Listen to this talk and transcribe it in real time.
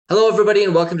Hello, everybody,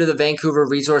 and welcome to the Vancouver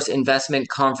Resource Investment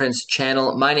Conference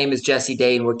channel. My name is Jesse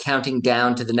Day, and we're counting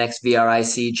down to the next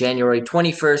VRIC, January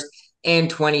 21st and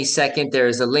 22nd. There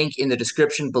is a link in the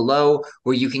description below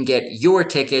where you can get your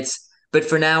tickets. But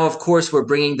for now, of course, we're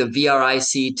bringing the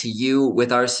VRIC to you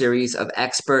with our series of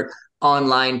expert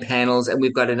online panels, and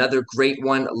we've got another great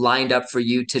one lined up for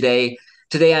you today.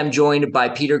 Today, I'm joined by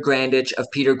Peter Grandich of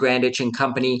Peter Grandich and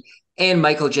Company and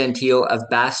Michael Gentile of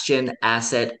Bastion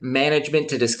Asset Management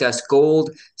to discuss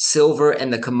gold, silver,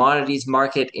 and the commodities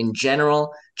market in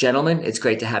general. Gentlemen, it's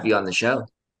great to have you on the show.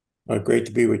 Great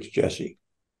to be with you, Jesse.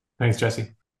 Thanks,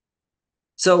 Jesse.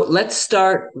 So let's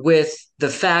start with the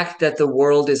fact that the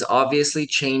world is obviously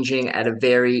changing at a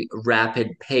very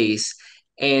rapid pace.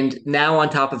 And now, on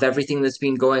top of everything that's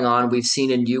been going on, we've seen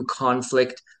a new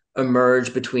conflict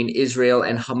emerge between Israel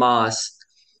and Hamas.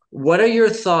 What are your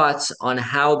thoughts on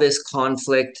how this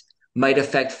conflict might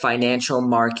affect financial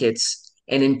markets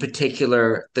and, in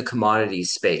particular, the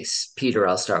commodities space? Peter,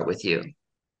 I'll start with you.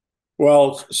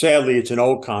 Well, sadly, it's an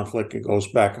old conflict. It goes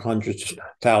back hundreds of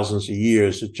thousands of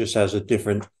years. It just has a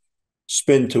different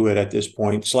spin to it at this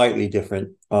point, slightly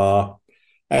different.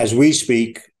 As we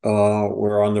speak,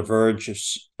 we're on the verge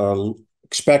of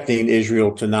expecting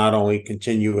Israel to not only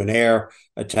continue an air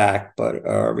attack, but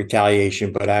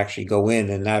retaliation, but actually go in.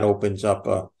 And that opens up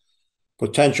a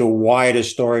potential wider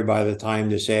story by the time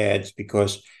this adds,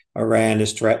 because Iran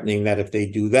is threatening that if they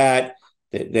do that,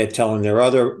 they're telling their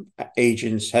other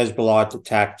agents, Hezbollah, to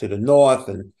attack to the north.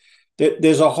 And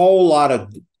there's a whole lot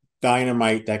of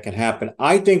dynamite that can happen.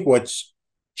 I think what's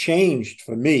changed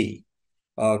for me,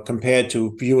 compared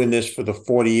to viewing this for the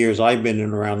 40 years I've been in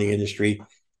around the industry,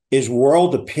 is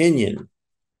world opinion.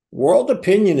 World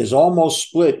opinion is almost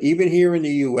split. Even here in the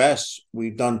U.S.,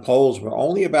 we've done polls where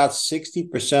only about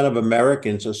 60% of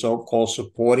Americans are so-called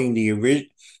supporting the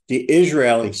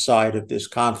Israeli side of this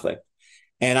conflict.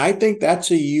 And I think that's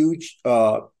a huge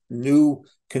new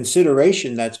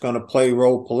consideration that's going to play a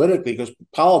role politically, because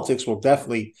politics will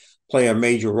definitely play a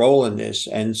major role in this.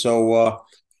 And so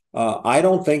I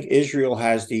don't think Israel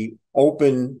has the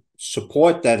open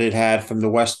support that it had from the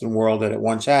Western world that it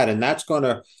once had. And that's going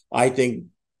to, I think,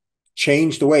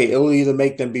 change the way. It'll either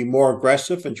make them be more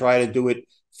aggressive and try to do it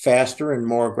faster and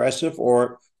more aggressive,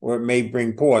 or it may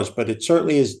bring pause. But it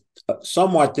certainly is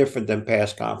somewhat different than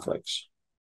past conflicts.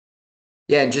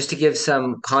 Yeah, and just to give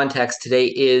some context, today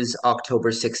is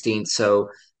October 16th. So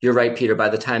you're right, Peter, by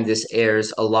the time this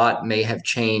airs, a lot may have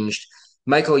changed.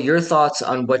 Michael, your thoughts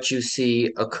on what you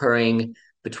see occurring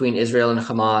between Israel and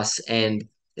Hamas, and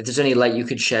if there's any light you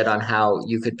could shed on how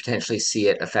you could potentially see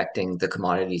it affecting the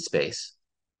commodity space.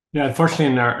 Yeah, unfortunately,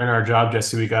 in our job,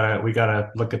 Jesse, we gotta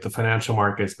look at the financial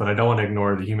markets, but I don't want to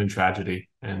ignore the human tragedy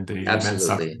and the immense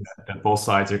suffering that both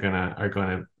sides are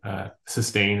gonna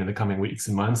sustain in the coming weeks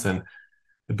and months. And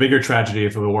the bigger tragedy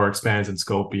if the war expands in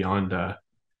scope beyond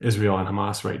Israel and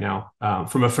Hamas right now.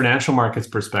 From a financial markets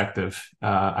perspective,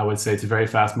 I would say it's a very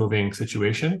fast-moving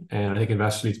situation, and I think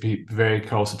investors need to be very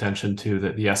close attention to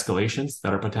the escalations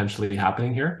that are potentially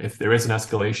happening here. If there is an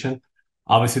escalation,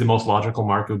 obviously the most logical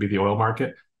market would be the oil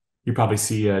market. You probably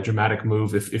see a dramatic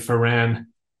move if Iran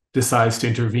decides to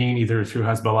intervene either through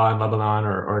Hezbollah in Lebanon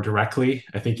or directly.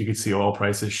 I think you could see oil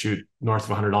prices shoot north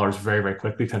of $100 very, very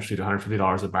quickly, potentially to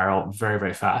 $150 a barrel very,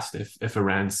 very fast if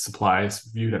Iran's supply is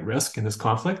viewed at risk in this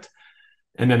conflict.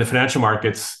 And then the financial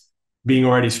markets being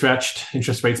already stretched,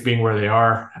 interest rates being where they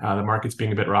are, the markets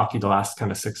being a bit rocky the last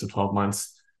kind of 6 to 12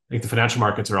 months. I think the financial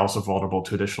markets are also vulnerable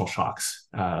to additional shocks.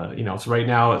 So right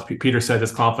now, as Peter said,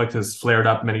 this conflict has flared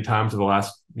up many times over the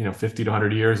last 50 to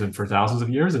 100 years and for thousands of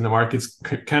years. And the markets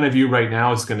kind of view right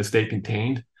now is going to stay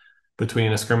contained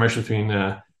between a skirmish between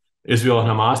Israel and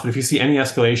Hamas. But if you see any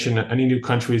escalation, any new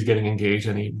countries getting engaged,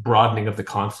 any broadening of the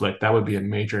conflict, that would be a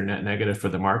major net negative for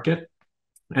the market.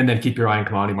 And then keep your eye on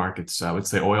commodity markets. I would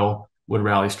say oil would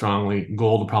rally strongly.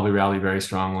 Gold would probably rally very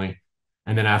strongly.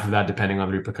 And then after that, depending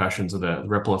on the repercussions of the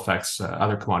ripple effects,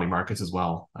 other commodity markets as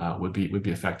well would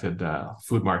be affected.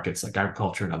 Food markets like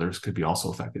agriculture and others could be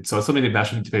also affected. So it's something the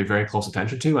investors need to pay very close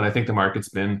attention to. And I think the market's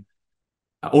been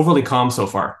overly calm so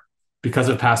far because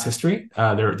of past history.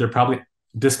 They're probably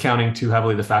discounting too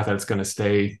heavily the fact that it's going to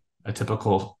stay a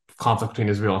typical conflict between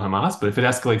Israel and Hamas. But if it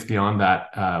escalates beyond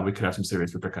that, we could have some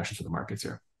serious repercussions for the markets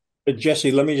here.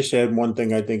 Jesse, let me just add one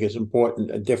thing I think is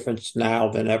important, a difference now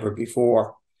than ever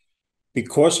before.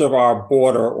 Because of our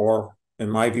border, or in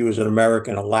my view as an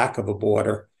American, a lack of a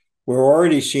border, we're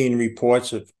already seeing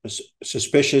reports of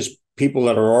suspicious people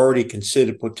that are already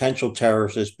considered potential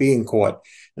terrorists as being caught.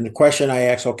 And the question I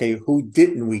ask, okay, who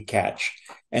didn't we catch?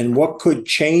 And what could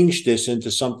change this into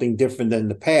something different than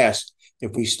the past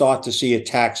if we start to see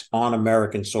attacks on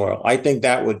American soil. I think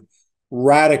that would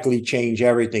radically change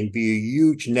everything, be a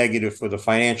huge negative for the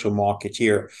financial markets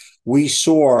here. We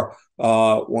saw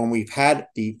when we've had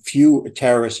the few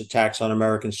terrorist attacks on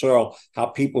American soil, how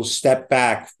people step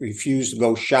back, refuse to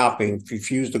go shopping,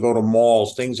 refuse to go to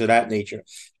malls, things of that nature.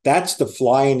 That's the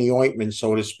fly in the ointment,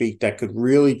 so to speak, that could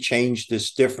really change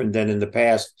this different than in the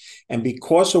past. And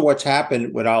because of what's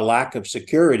happened with our lack of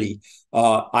security,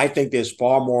 I think there's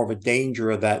far more of a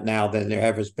danger of that now than there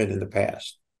ever has been in the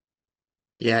past.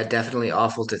 Yeah, definitely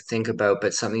awful to think about,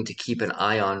 but something to keep an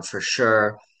eye on for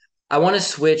sure. I want to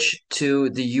switch to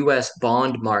the US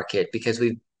bond market because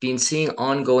we've been seeing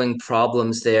ongoing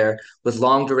problems there with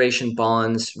long duration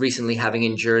bonds recently having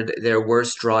endured their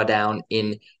worst drawdown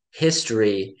in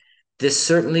history. This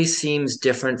certainly seems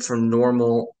different from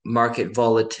normal market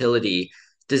volatility.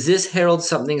 Does this herald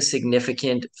something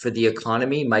significant for the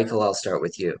economy? Michael, I'll start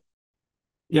with you.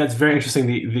 Yeah, it's very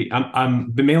interesting. I'm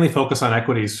been mainly focused on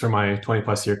equities for my 20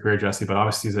 plus year career, Jesse. But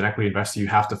obviously, as an equity investor, you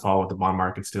have to follow what the bond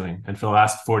market's doing. And for the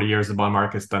last 40 years, the bond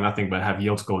market's done nothing but have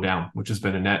yields go down, which has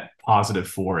been a net positive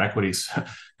for equities,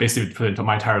 basically for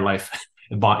my entire life.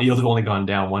 The bond yields have only gone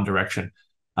down one direction.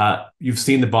 You've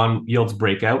seen the bond yields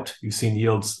break out. You've seen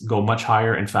yields go much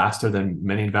higher and faster than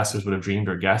many investors would have dreamed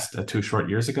or guessed 2 short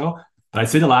years ago. But I'd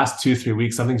say the last 2, 3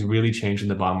 weeks, something's really changed in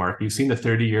the bond market. You've seen the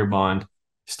 30-year bond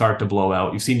start to blow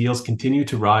out. You've seen yields continue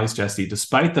to rise, Jesse,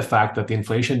 despite the fact that the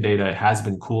inflation data has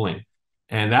been cooling.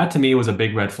 And that to me was a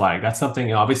big red flag. That's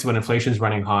something, obviously, when inflation is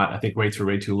running hot, I think rates are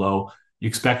way too low. You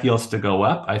expect yields to go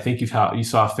up. I think you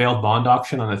saw a failed bond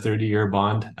auction on a 30-year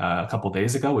bond a couple of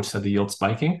days ago, which said the yield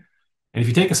spiking. And if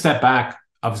you take a step back,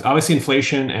 obviously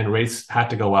inflation and rates had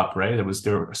to go up, right?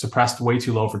 They were suppressed way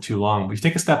too low for too long. But if you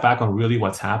take a step back on really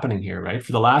what's happening here, right?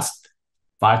 For the last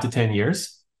 5 to 10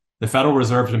 years, the Federal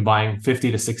Reserve has been buying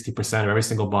 50 to 60% of every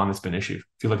single bond that's been issued.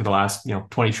 If you look at the last,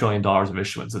 $20 trillion of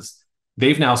issuances,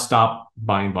 they've now stopped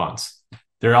buying bonds.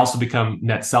 They're also become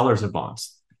net sellers of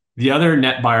bonds. The other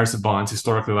net buyers of bonds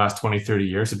historically the last 20, 30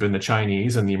 years have been the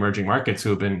Chinese and the emerging markets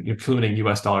who have been including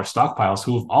US dollar stockpiles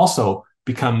who have also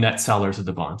become net sellers of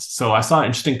the bonds. So I saw an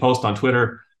interesting post on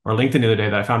Twitter or LinkedIn the other day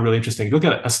that I found really interesting. If you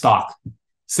look at a stock,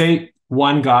 say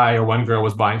one guy or one girl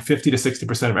was buying 50 to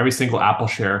 60% of every single Apple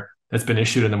share that's been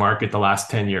issued in the market the last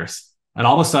 10 years. And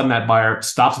all of a sudden that buyer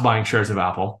stops buying shares of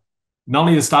Apple. Not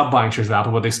only does stop buying shares of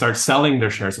Apple, but they start selling their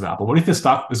shares of Apple. What do you think the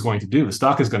stock is going to do? The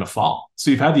stock is going to fall.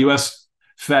 So you've had the US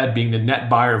Fed being the net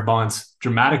buyer of bonds,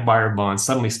 dramatic buyer of bonds,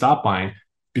 suddenly stop buying,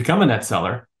 become a net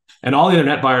seller. And all the other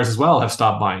net buyers as well have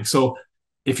stopped buying. So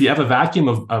if you have a vacuum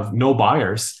of no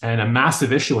buyers and a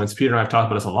massive issuance, Peter and I have talked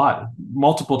about this a lot,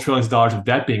 multiple trillions of dollars of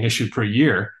debt being issued per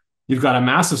year, you've got a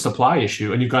massive supply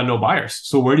issue and you've got no buyers.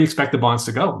 So where do you expect the bonds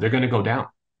to go? They're going to go down.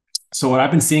 So what I've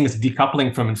been seeing is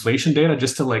decoupling from inflation data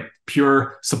just to like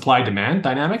pure supply demand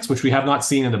dynamics, which we have not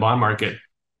seen in the bond market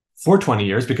for 20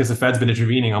 years because the Fed's been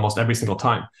intervening almost every single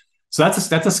time. So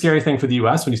that's a scary thing for the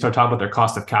US when you start talking about their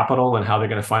cost of capital and how they're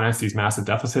going to finance these massive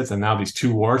deficits. And now these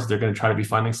two wars they're going to try to be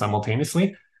funding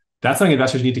simultaneously. That's something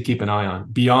investors need to keep an eye on.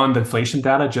 Beyond inflation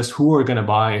data, just who are going to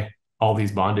buy all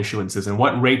these bond issuances and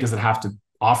what rate does it have to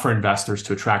offer investors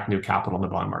to attract new capital in the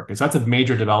bond market. So that's a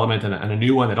major development and a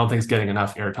new one that I don't think is getting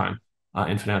enough airtime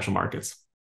in financial markets.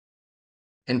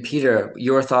 And Peter,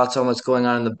 your thoughts on what's going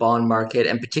on in the bond market,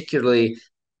 and particularly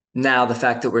now the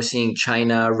fact that we're seeing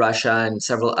China, Russia, and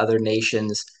several other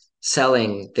nations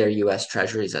selling their US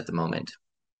treasuries at the moment.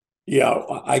 Yeah,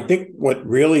 I think what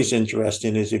really is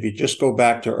interesting is if you just go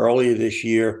back to earlier this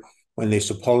year when they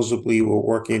supposedly were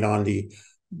working on the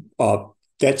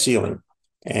debt ceiling,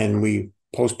 and we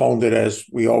postponed it as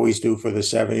we always do for the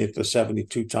 70th or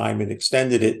 72 time and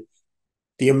extended it.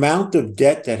 The amount of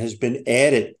debt that has been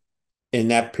added in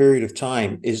that period of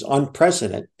time is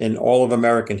unprecedented in all of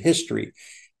American history.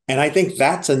 And I think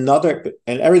that's another,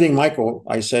 and everything Michael,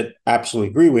 I said, absolutely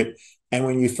agree with. And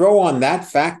when you throw on that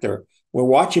factor, we're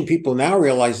watching people now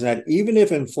realizing that even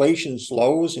if inflation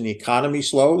slows and the economy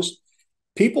slows,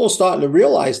 people are starting to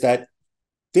realize that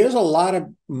there's a lot of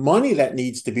money that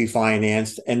needs to be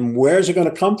financed, and where's it going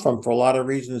to come from for a lot of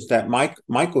reasons that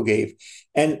Michael gave.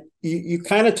 And you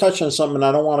kind of touched on something,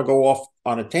 I don't want to go off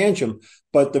on a tangent,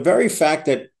 but the very fact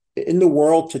that in the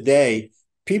world today,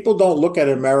 people don't look at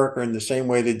America in the same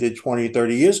way they did 20,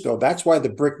 30 years ago. That's why the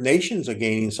BRIC nations are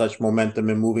gaining such momentum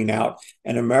and moving out,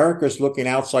 and America's looking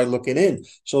outside, looking in.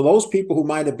 So those people who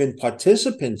might have been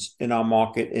participants in our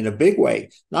market in a big way,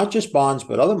 not just bonds,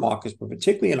 but other markets, but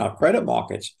particularly in our credit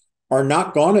markets, are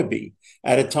not going to be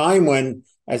at a time when,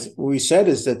 as we said,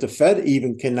 is that the Fed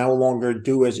even can no longer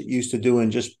do as it used to do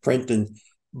and just print and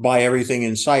buy everything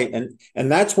in sight.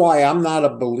 And that's why I'm not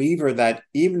a believer that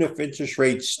even if interest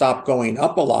rates stop going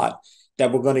up a lot,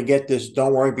 that we're going to get this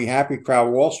don't worry, be happy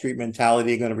crowd Wall Street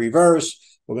mentality going to reverse.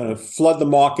 We're going to flood the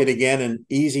market again and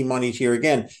easy money's here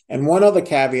again. And one other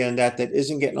caveat on that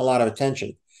isn't getting a lot of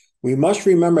attention. We must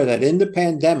remember that in the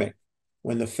pandemic,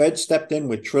 when the Fed stepped in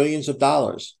with trillions of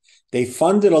dollars, they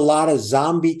funded a lot of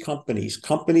zombie companies,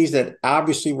 companies that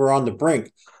obviously were on the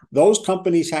brink. Those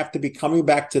companies have to be coming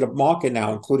back to the market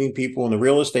now, including people in the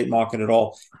real estate market at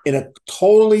all, in a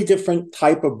totally different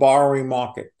type of borrowing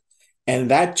market.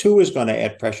 And that too is going to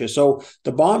add pressure. So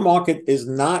the bond market is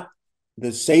not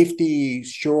the safety,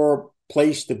 sure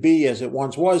place to be as it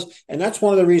once was. And that's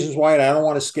one of the reasons why, and I don't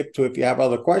want to skip to if you have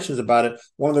other questions about it,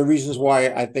 one of the reasons why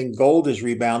I think gold has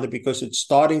rebounded, because it's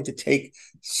starting to take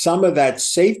some of that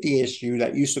safety issue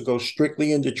that used to go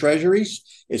strictly into treasuries,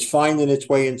 is finding its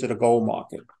way into the gold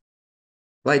market.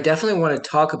 Well, I definitely want to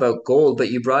talk about gold,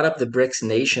 but you brought up the BRICS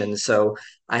nations, so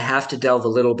I have to delve a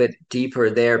little bit deeper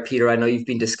there. Peter, I know you've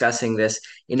been discussing this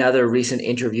in other recent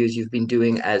interviews you've been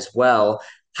doing as well.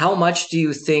 How much do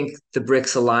you think the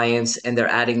BRICS alliance, and they're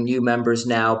adding new members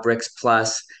now, BRICS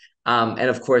Plus, and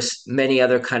of course, many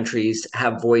other countries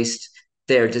have voiced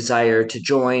their desire to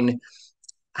join.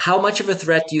 How much of a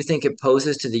threat do you think it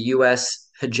poses to the US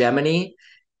hegemony?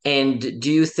 And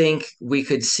do you think we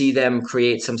could see them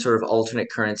create some sort of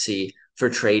alternate currency for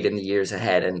trade in the years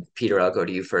ahead? And Peter, I'll go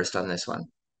to you first on this one.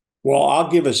 Well, I'll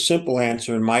give a simple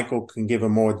answer and Michael can give a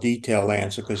more detailed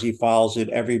answer because he follows it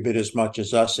every bit as much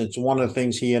as us. It's one of the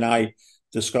things he and I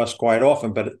discuss quite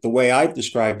often. But the way I've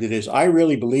described it is I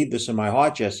really believe this in my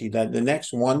heart, Jesse, that in the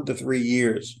next 1 to 3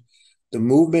 years, the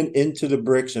movement into the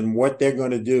BRICS and what they're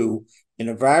going to do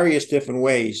in various different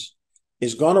ways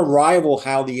is going to rival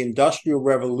how the Industrial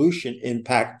Revolution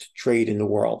impacted trade in the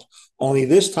world. Only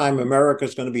this time, America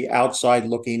is going to be outside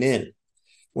looking in.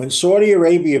 When Saudi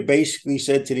Arabia basically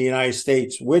said to the United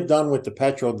States, we're done with the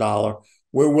petrodollar,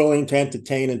 we're willing to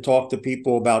entertain and talk to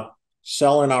people about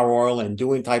selling our oil and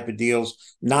doing type of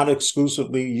deals, not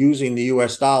exclusively using the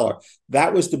US dollar.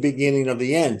 That was the beginning of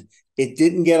the end. It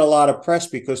didn't get a lot of press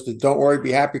because the don't worry,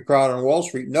 be happy crowd on Wall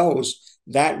Street knows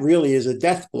that really is a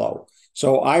death blow.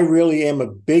 So I really am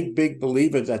a big, big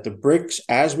believer that the BRICS,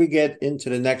 as we get into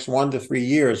the next 1 to 3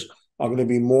 years, are going to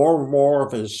be more and more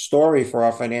of a story for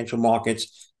our financial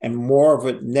markets and more of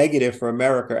a negative for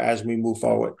America as we move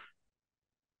forward.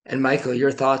 And Michael,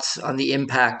 your thoughts on the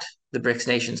impact the BRICS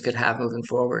nations could have moving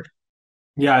forward?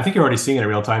 Yeah, I think you're already seeing it in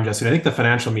real time, Jesse. I think the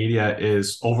financial media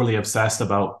is overly obsessed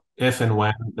about if and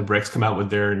when the BRICS come out with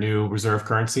their new reserve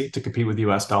currency to compete with the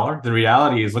US dollar. The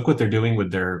reality is, look what they're doing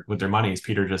with their money, as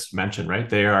Peter just mentioned, right?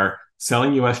 They are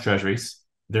selling US treasuries.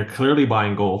 They're clearly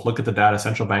buying gold. Look at the data,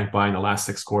 central bank buying the last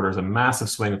 6 quarters, a massive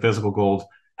swing of physical gold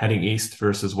heading east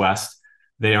versus west.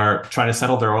 They are trying to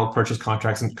settle their oil purchase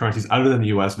contracts and currencies other than the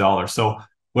US dollar. So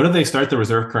what if they start the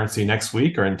reserve currency next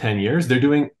week or in 10 years? They're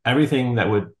doing everything that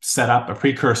would set up a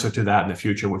precursor to that in the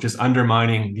future, which is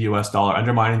undermining the US dollar,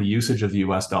 undermining the usage of the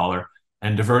US dollar,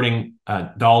 and diverting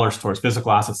dollars towards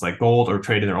physical assets like gold or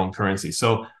trade in their own currency.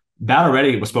 So that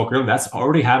already was spoke earlier. That's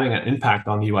already having an impact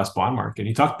on the US bond market.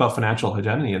 You talked about financial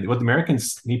hegemony. What the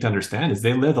Americans need to understand is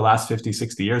they lived the last 50,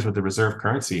 60 years with the reserve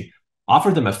currency,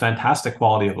 offered them a fantastic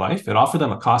quality of life. It offered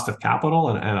them a cost of capital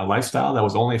and a lifestyle that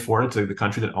was only afforded to the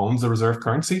country that owns the reserve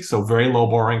currency. So very low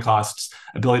borrowing costs,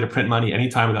 ability to print money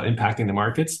anytime without impacting the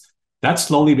markets. That's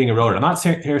slowly being eroded. I'm not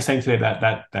here saying today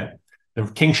that the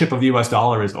kingship of the US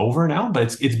dollar is over now,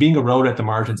 but it's being eroded at the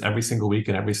margins every single week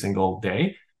and every single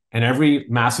day. And every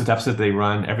massive deficit they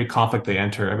run, every conflict they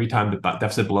enter, every time the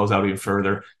deficit blows out even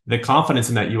further, the confidence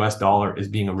in that US dollar is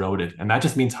being eroded. And that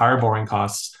just means higher borrowing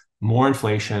costs, more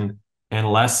inflation, and a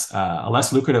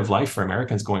less lucrative life for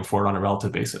Americans going forward on a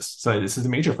relative basis. So this is a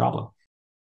major problem.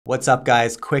 What's up,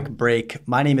 guys? Quick break.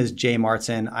 My name is Jay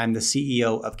Martin. I'm the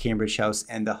CEO of Cambridge House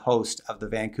and the host of the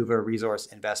Vancouver Resource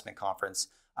Investment Conference.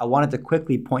 I wanted to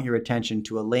quickly point your attention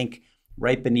to a link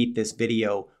right beneath this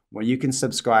video where you can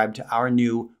subscribe to our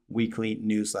new weekly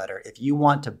newsletter. If you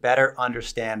want to better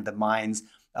understand the minds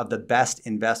of the best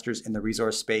investors in the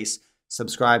resource space,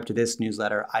 subscribe to this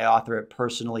newsletter. I author it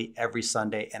personally every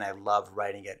Sunday and I love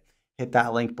writing it. Hit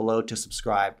that link below to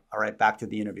subscribe. All right, back to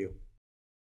the interview.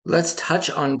 Let's touch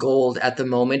on gold at the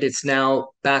moment. It's now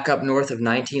back up north of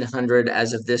 1900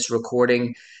 as of this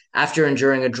recording. After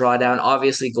enduring a drawdown,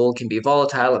 obviously gold can be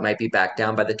volatile. It might be back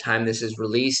down by the time this is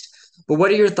released. But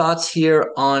what are your thoughts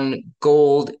here on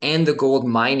gold and the gold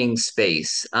mining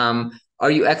space?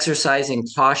 Are you exercising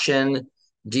caution?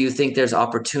 Do you think there's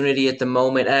opportunity at the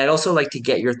moment? And I'd also like to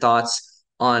get your thoughts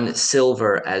on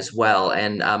silver as well.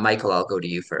 And Michael, I'll go to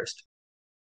you first.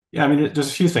 Yeah, I mean, there's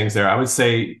a few things there. I would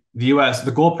say the U.S.,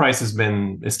 the gold price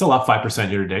it's still up 5%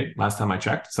 year to date, last time I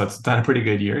checked. So it's done a pretty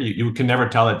good year. You can never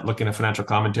tell it looking at financial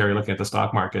commentary, looking at the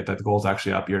stock market, that the gold's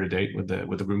actually up year to date with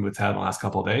the boom it's had in the last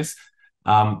couple of days.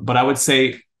 But I would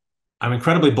say I'm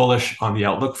incredibly bullish on the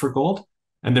outlook for gold.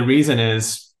 And the reason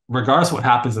is, regardless of what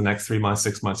happens in the next 3 months,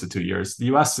 6 months to 2 years, the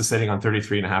US is sitting on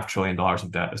 $33.5 trillion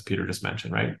of debt, as Peter just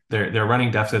mentioned, right? They're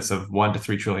running deficits of $1 to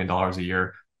 $3 trillion a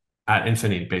year at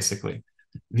infinity, basically.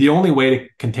 The only way to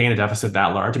contain a deficit that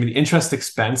large, I mean, the interest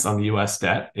expense on the US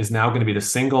debt is now going to be the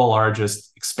single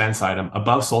largest expense item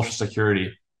above Social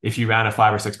Security if you ran a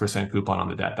 5 or 6% coupon on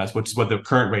the debt. That's what the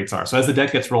current rates are. So as the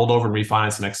debt gets rolled over and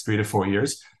refinanced the next 3 to 4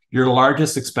 years, your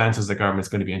largest expense as the government is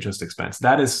going to be interest expense.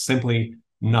 That is simply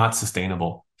not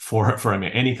sustainable for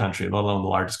any country, let alone the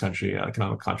largest country,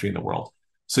 economic country in the world.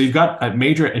 So you've got a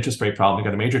major interest rate problem, you've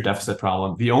got a major deficit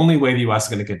problem. The only way the US is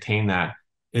going to contain that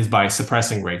is by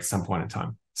suppressing rates at some point in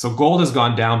time. So gold has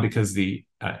gone down because the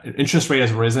interest rate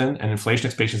has risen and inflation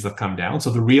expectations have come down. So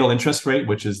the real interest rate,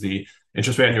 which is the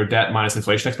interest rate on your debt minus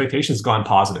inflation expectations, has gone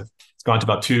positive. It's gone to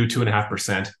about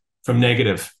 2.5% from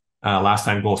negative last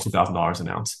time gold was $2,000 an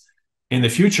ounce. In the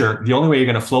future, the only way you're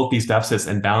going to float these deficits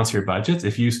and balance your budgets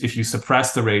if you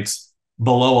suppress the rates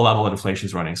below a level that inflation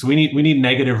is running. So we need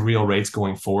negative real rates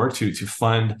going forward to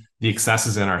fund the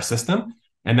excesses in our system.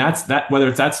 And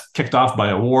whether that's kicked off by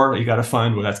a war that you got to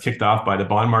fund, whether that's kicked off by the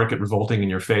bond market revolting in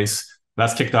your face,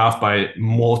 that's kicked off by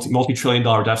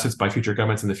multi-trillion-dollar deficits by future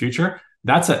governments in the future.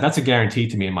 That's a guarantee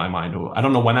to me in my mind. I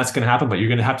don't know when that's going to happen, but you're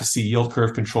going to have to see yield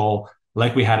curve control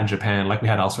like we had in Japan, like we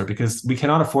had elsewhere, because we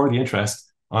cannot afford the interest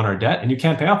on our debt, and you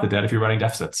can't pay off the debt if you're running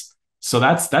deficits. So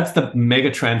that's the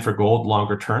mega trend for gold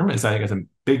longer term. I think it's a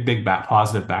big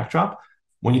positive backdrop.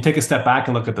 When you take a step back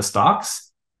and look at the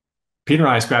stocks, Peter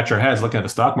and I scratch our heads looking at the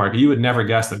stock market. You would never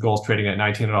guess that gold's trading at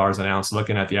 $19 an ounce,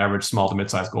 looking at the average small to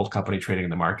mid-sized gold company trading in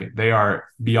the market. They are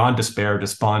beyond despair,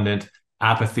 despondent,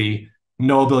 apathy,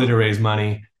 no ability to raise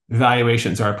money.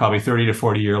 Valuations are probably 30 to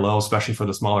 40-year lows, especially for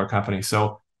the smaller companies.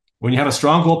 So when you have a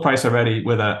strong gold price already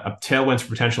with a tailwind for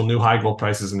potential new high gold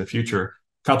prices in the future,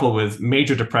 coupled with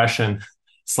major depression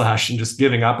 / just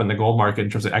giving up in the gold market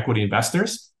in terms of equity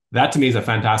investors, that to me is a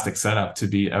fantastic setup to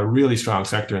be a really strong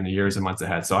sector in the years and months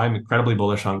ahead. So I'm incredibly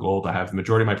bullish on gold. I have the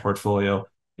majority of my portfolio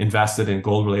invested in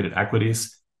gold-related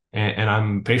equities, and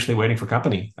I'm patiently waiting for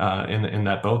company in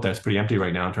that boat that's pretty empty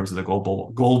right now in terms of the gold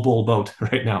bull boat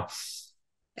right now.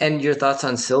 And your thoughts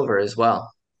on silver as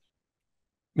well?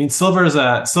 I mean, silver is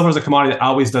a commodity that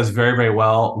always does very, very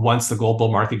well once the gold bull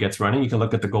market gets running. You can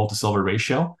look at the gold to silver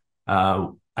ratio.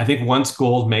 I think once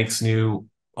gold makes new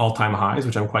all-time highs,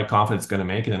 which I'm quite confident it's going to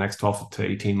make in the next 12 to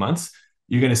 18 months,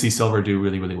 you're going to see silver do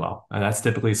really, really well. And that's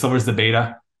typically, silver's the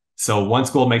beta. So once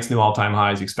gold makes new all-time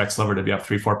highs, you expect silver to be up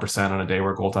 3-4% on a day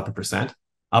where gold's up 1%.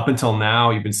 Up until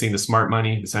now, you've been seeing the smart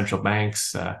money, the central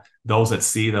banks, those that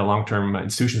see the long-term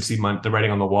institutions see money, the writing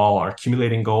on the wall are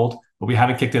accumulating gold, but we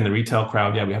haven't kicked in the retail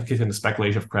crowd yet. We haven't kicked in the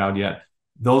speculative crowd yet.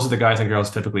 Those are the guys and girls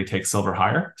typically take silver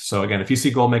higher. So again, if you see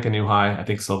gold make a new high, I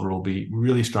think silver will be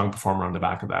really strong performer on the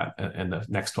back of that in the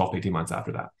next 12 to 18 months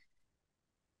after that.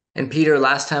 And Peter,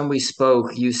 last time we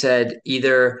spoke, you said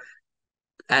either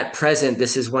at present,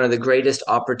 this is one of the greatest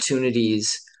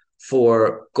opportunities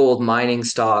for gold mining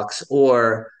stocks,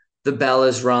 or the bell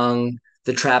is rung,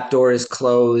 the trapdoor is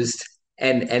closed,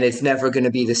 and it's never going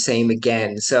to be the same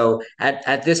again. So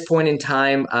at this point in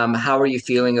time, how are you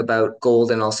feeling about gold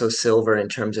and also silver in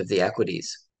terms of the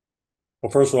equities?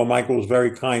 Well, first of all, Michael was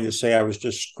very kind to say I was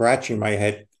just scratching my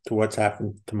head to what's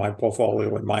happened to my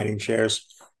portfolio in mining shares.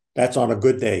 That's on a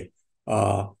good day.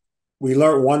 We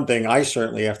learned one thing, I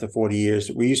certainly, after 40 years,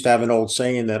 we used to have an old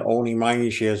saying that owning mining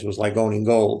shares was like owning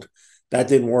gold. That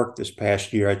didn't work this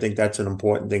past year. I think that's an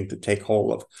important thing to take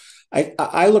hold of.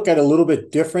 I look at it a little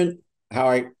bit different, how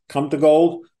I come to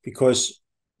gold, because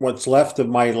what's left of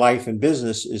my life and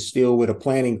business is still with a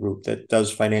planning group that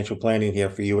does financial planning here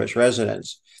for U.S.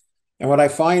 residents. And what I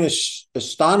find is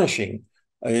astonishing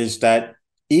is that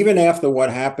even after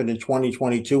what happened in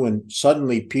 2022, and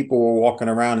suddenly people were walking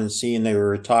around and seeing they were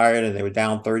retired and they were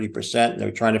down 30%, and they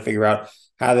were trying to figure out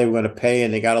how they were going to pay,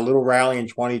 and they got a little rally in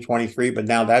 2023, but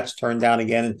now that's turned down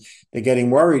again, and they're getting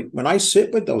worried. When I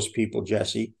sit with those people,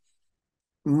 Jesse,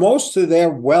 most of their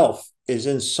wealth is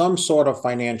in some sort of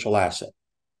financial asset.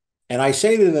 And I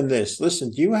say to them this,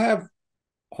 listen, do you have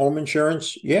home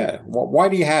insurance? Yeah. Why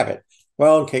do you have it?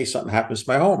 Well, in case something happens to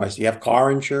my home. I say, you have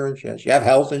car insurance? Yes. You have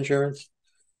health insurance?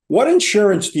 What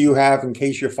insurance do you have in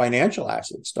case your financial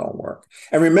assets don't work?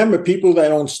 And remember, people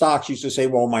that own stocks used to say,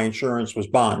 well, my insurance was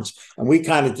bonds. And we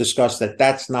kind of discussed that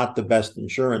that's not the best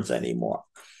insurance anymore.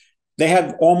 They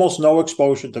have almost no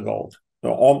exposure to gold.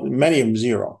 many of them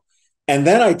zero. And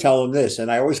then I tell them this,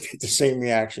 and I always get the same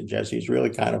reaction, Jesse. It's really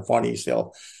kind of funny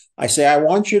still. I say, I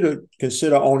want you to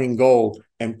consider owning gold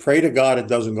and pray to God it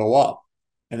doesn't go up.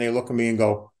 And they look at me and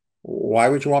go, why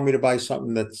would you want me to buy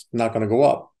something that's not going to go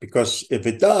up? Because if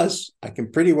it does, I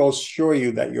can pretty well assure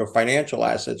you that your financial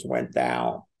assets went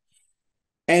down.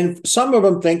 And some of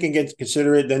them think and get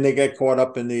considerate, then they get caught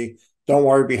up in the don't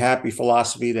worry, be happy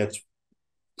philosophy that's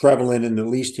prevalent in at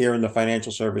least here in the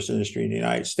financial service industry in the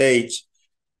United States.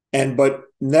 But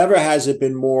never has it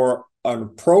been more an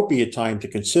appropriate time to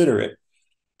consider it.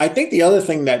 I think the other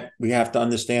thing that we have to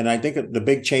understand, I think the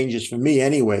big changes for me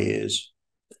anyway, is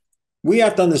we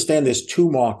have to understand there's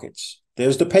two markets.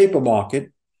 There's the paper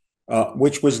market,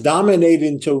 which was dominated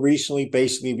until recently,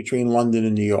 basically between London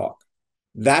and New York.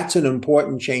 That's an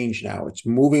important change now. It's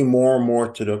moving more and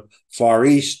more to the Far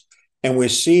East, and we're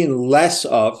seeing less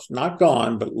of, not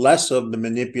gone, but less of the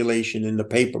manipulation in the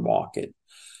paper market.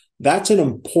 That's an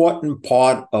important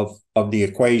part of the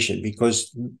equation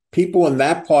because people in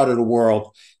that part of the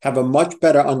world have a much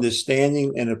better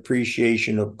understanding and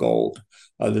appreciation of gold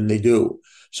than they do.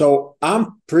 So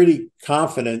I'm pretty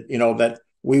confident, that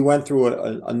we went through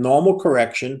a normal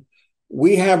correction.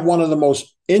 We have one of the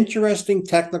most interesting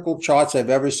technical charts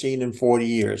I've ever seen in 40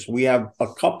 years. We have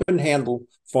a cup and handle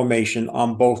formation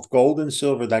on both gold and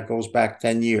silver that goes back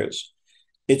 10 years.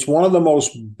 It's one of the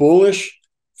most bullish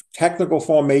technical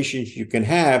formations you can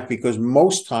have because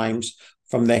most times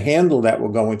from the handle that we're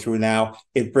going through now,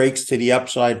 it breaks to the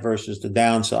upside versus the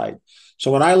downside.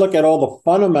 So when I look at all the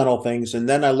fundamental things and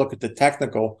then I look at the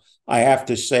technical, I have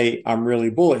to say I'm really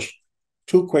bullish.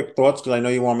 Two quick thoughts, because I know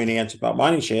you want me to answer about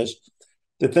mining shares.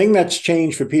 The thing that's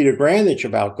changed for Peter Grandich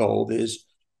about gold is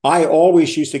I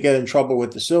always used to get in trouble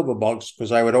with the silver bugs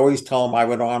because I would always tell them I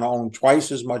would want to own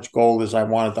twice as much gold as I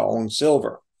wanted to own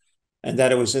silver. And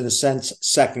that it was, in a sense,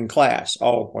 second class.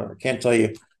 Oh, well, I can't tell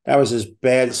you that was as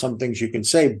bad as some things you can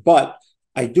say, but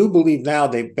I do believe now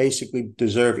they basically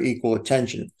deserve equal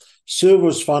attention.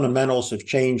 Silver's fundamentals have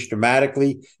changed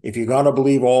dramatically. If you're going to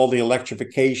believe all the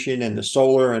electrification and the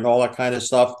solar and all that kind of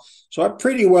stuff. So I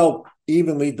pretty well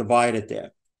evenly divided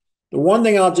there. The one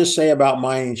thing I'll just say about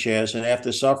mining shares, and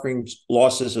after suffering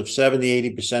losses of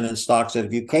 70, 80% in stocks, that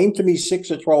if you came to me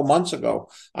 6 or 12 months ago,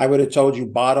 I would have told you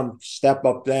bottom, step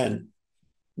up then.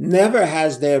 Never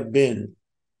has there been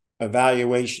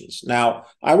evaluations. Now,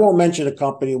 I won't mention a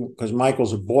company because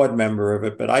Michael's a board member of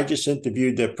it, but I just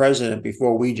interviewed their president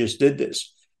before we just did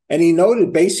this. And he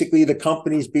noted basically the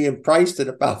company's being priced at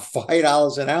about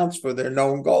 $5 an ounce for their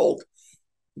known gold.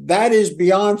 That is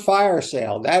beyond fire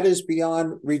sale. That is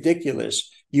beyond ridiculous.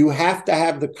 You have to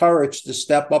have the courage to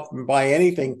step up and buy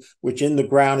anything which in the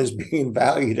ground is being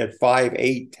valued at $5,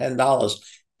 $8, $10.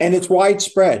 And it's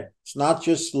widespread. It's not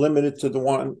just limited to the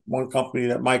one company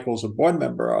that Michael's a board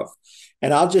member of.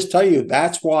 And I'll just tell you,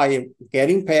 that's why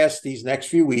getting past these next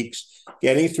few weeks,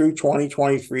 getting through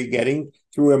 2023, getting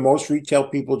through where most retail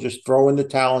people just throw in the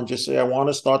towel and just say, I want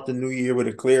to start the new year with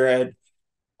a clear head.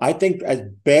 I think as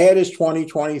bad as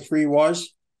 2023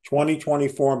 was,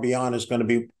 2024 and beyond is going to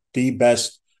be the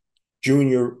best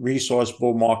junior resource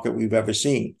bull market we've ever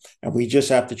seen. And we just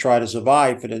have to try to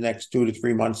survive for the next 2 to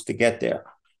 3 months to get there.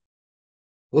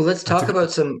 Well, let's talk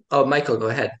about some. Oh, Michael, go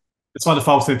ahead. Just wanted to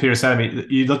follow up with Peter said. I mean,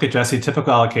 you look at Jesse,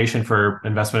 typical allocation for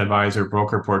investment advisor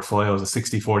broker portfolio is a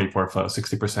 60-40 portfolio,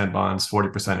 60% bonds,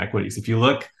 40% equities. If you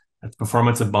look at the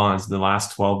performance of bonds in the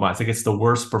last 12 months, I think it's the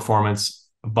worst performance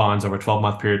of bonds over a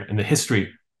 12-month period in the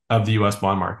history of the US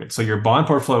bond market. So your bond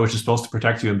portfolio, which is supposed to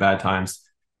protect you in bad times,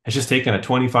 has just taken a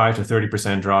 25 to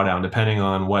 30% drawdown, depending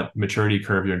on what maturity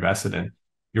curve you're invested in.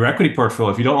 Your equity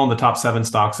portfolio, if you don't own the top 7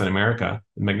 stocks in America,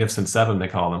 the Magnificent Seven, they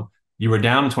call them, you were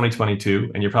down in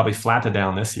 2022 and you're probably flat to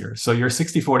down this year. So your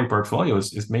 60-40 portfolio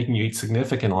is making you eat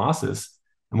significant losses.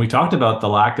 And we talked about the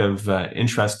lack of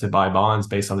interest to buy bonds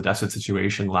based on the deficit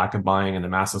situation, lack of buying and the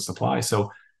massive supply.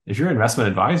 So if you're an investment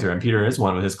advisor, and Peter is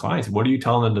one with his clients, what are you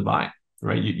telling them to buy,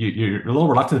 right? You're a little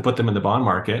reluctant to put them in the bond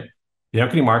market. The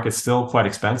equity market's still quite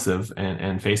expensive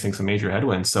and facing some major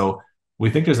headwinds. So we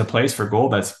think there's a place for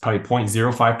gold that's probably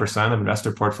 0.05% of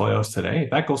investor portfolios today. If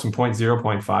that goes from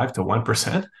 0.05 to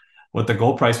 1%, what the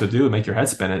gold price would do would make your head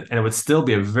spin, and it would still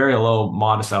be a very low,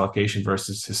 modest allocation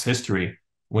versus his history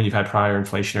when you've had prior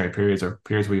inflationary periods or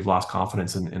periods where you've lost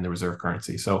confidence in the reserve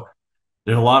currency. So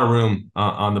there's a lot of room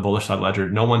on the bullish side ledger.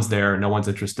 No one's there. No one's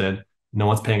interested. No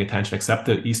one's paying attention except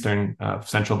the Eastern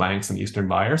central banks and Eastern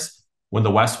buyers. When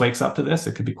the West wakes up to this,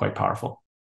 it could be quite powerful.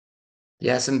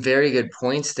 Yeah, some very good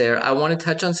points there. I want to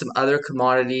touch on some other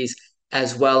commodities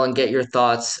as well and get your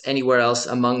thoughts anywhere else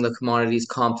among the commodities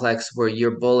complex where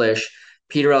you're bullish.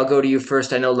 Peter, I'll go to you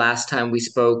first. I know last time we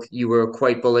spoke, you were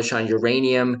quite bullish on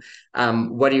uranium.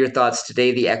 What are your thoughts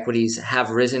today? The equities have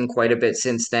risen quite a bit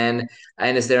since then.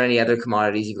 And is there any other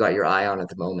commodities you've got your eye on at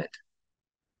the moment?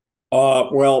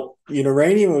 Well,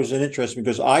 uranium was an interesting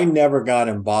because I never got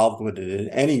involved with it in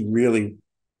any really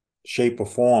shape or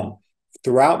form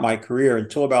throughout my career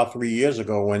until about 3 years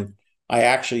ago when I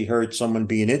actually heard someone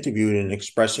being interviewed and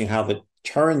expressing how the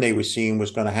turn they were seeing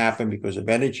was going to happen because of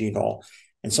energy and all.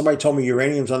 And somebody told me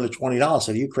uranium's under $20. I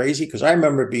said, are you crazy? Because I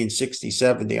remember it being 60,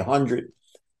 70, 100.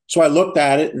 So I looked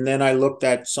at it and then I looked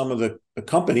at some of the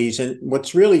companies. And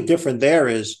what's really different there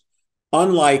is,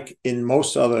 unlike in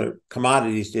most other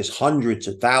commodities, there's hundreds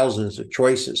of thousands of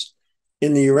choices.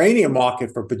 In the uranium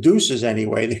market, for producers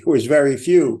anyway, there was very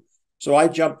few. So I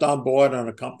jumped on board on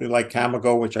a company like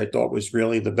Cameco, which I thought was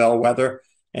really the bellwether,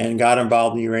 and got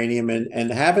involved in uranium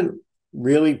and haven't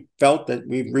really felt that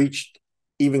we've reached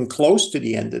even close to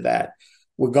the end of that.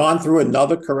 We've gone through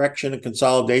another correction and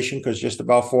consolidation because just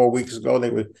about 4 weeks ago,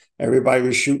 everybody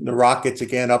was shooting the rockets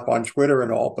again up on Twitter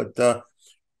and all. But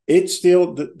it's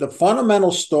still the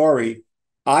fundamental story.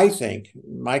 I think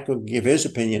Michael can give his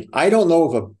opinion. I don't know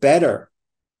of a better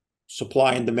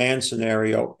supply and demand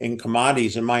scenario in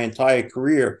commodities in my entire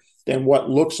career than what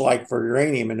looks like for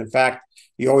uranium. And in fact,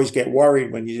 you always get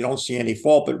worried when you don't see any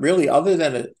fault. But really, other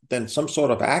than some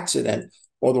sort of accident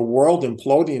or the world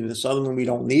imploding and suddenly we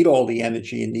don't need all the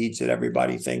energy and needs that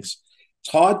everybody thinks,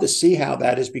 it's hard to see how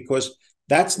that is, because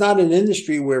that's not an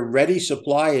industry where ready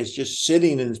supply is just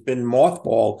sitting and it's been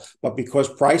mothballed, but because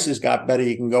prices got better,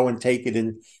 you can go and take it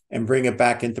and bring it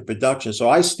back into production. So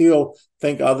I still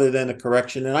think, other than a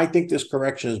correction, and I think this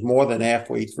correction is more than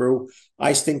halfway through,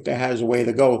 I think there has a way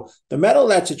to go. The metal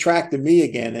that's attracted me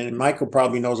again, and Michael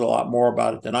probably knows a lot more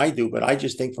about it than I do, but I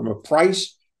just think from a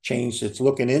price change, it's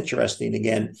looking interesting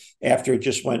again after it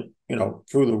just went,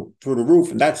 through the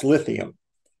roof, and that's lithium.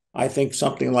 I think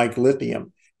something like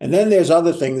lithium. And then there's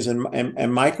other things,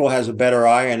 and Michael has a better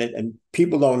eye on it, and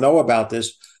people don't know about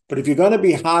this, but if you're going to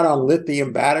be hot on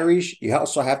lithium batteries, you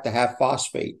also have to have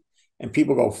phosphate. And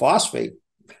people go, phosphate?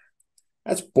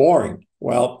 That's boring.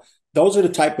 Well, those are the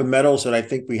type of metals that I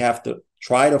think we have to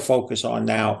try to focus on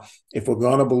now if we're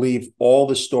going to believe all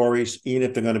the stories, even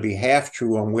if they're going to be half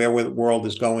true, on where the world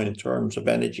is going in terms of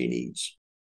energy needs.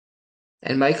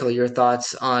 And Michael, your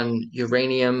thoughts on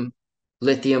uranium,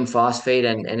 lithium, phosphate,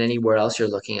 and anywhere else you're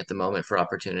looking at the moment for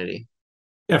opportunity?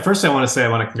 Yeah, first I want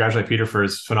to congratulate Peter for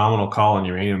his phenomenal call on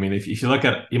uranium. I mean, if you look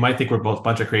at, you might think we're both a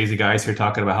bunch of crazy guys here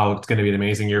talking about how it's going to be an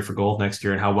amazing year for gold next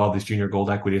year and how well these junior gold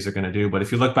equities are going to do. But if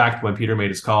you look back to when Peter made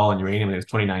his call on uranium, it was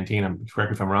 2019.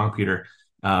 Correct me if I'm wrong, Peter.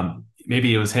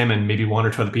 Maybe it was him and maybe one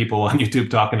or two other people on YouTube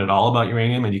talking at all about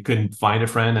uranium, and you couldn't find a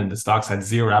friend, and the stocks had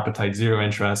zero appetite, zero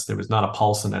interest. There was not a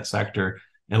pulse in that sector.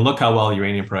 And look how well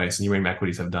uranium price and uranium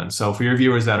equities have done. So for your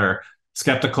viewers that are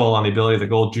skeptical on the ability of the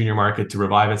gold junior market to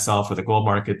revive itself, or the gold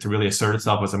market to really assert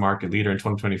itself as a market leader in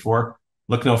 2024,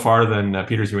 look no farther than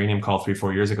Peter's uranium call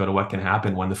 3-4 years ago to what can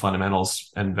happen when the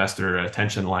fundamentals and investor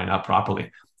attention line up properly.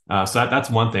 So that's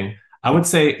one thing. I would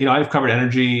say, I've covered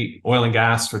energy, oil and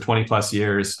gas for 20 plus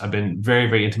years. I've been very,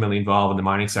 very intimately involved in the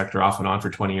mining sector off and on for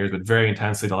 20 years, but very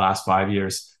intensely the last 5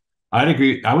 years. I'd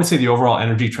agree. I would say the overall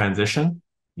energy transition,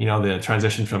 the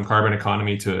transition from carbon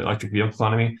economy to electric vehicle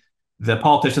economy, the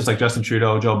politicians like Justin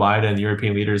Trudeau, Joe Biden, the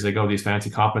European leaders, they go to these fancy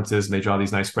conferences and they draw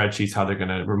these nice spreadsheets how they're going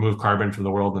to remove carbon from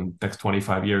the world in the next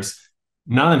 25 years.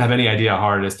 None of them have any idea how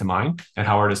hard it is to mine and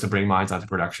how hard it is to bring mines onto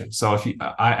production. So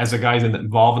as a guy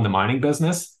involved in the mining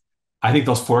business, I think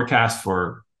those forecasts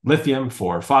for lithium,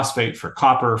 for phosphate, for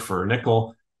copper, for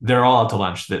nickel, they're all out to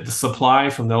lunch. The supply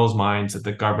from those mines that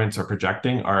the governments are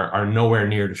projecting are nowhere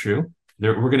near the true.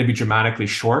 We're going to be dramatically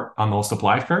short on those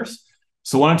supply curves.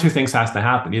 So one of two things has to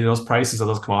happen. Either those prices of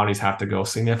those commodities have to go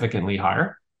significantly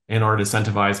higher in order to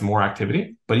incentivize more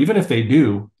activity. But even if they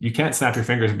do, you can't snap your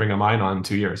fingers and bring a mine on in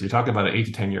 2 years. You're talking about an 8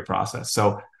 to 10 year process.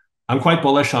 So I'm quite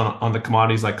bullish on the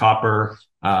commodities like copper,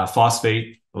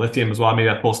 phosphate, lithium as well. Maybe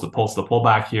that pulls the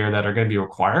pullback here that are going to be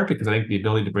required, because I think the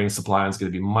ability to bring supply on is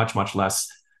going to be much, much less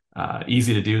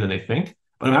easy to do than they think.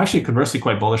 But I'm actually conversely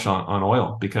quite bullish on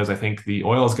oil, because I think the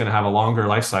oil is going to have a longer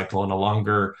life cycle and a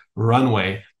longer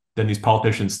runway than these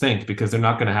politicians think, because they're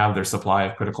not going to have their supply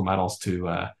of critical metals to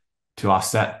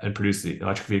offset and produce the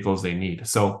electric vehicles they need.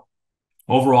 So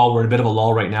overall, we're in a bit of a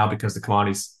lull right now because the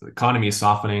economy is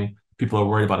softening. People are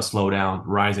worried about a slowdown,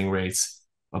 rising rates.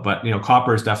 But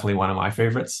copper is definitely one of my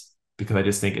favorites, because I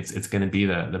just think it's going to be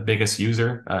the biggest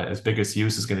user. Its biggest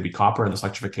use is going to be copper and this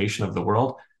electrification of the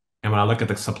world. And when I look at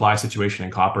the supply situation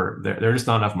in copper, there are just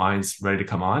not enough mines ready to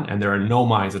come on, and there are no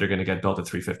mines that are going to get built at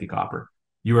 350 copper.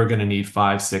 You are going to need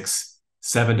 5, 6,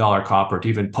 $7 copper to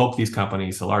even poke these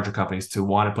companies, the larger companies, to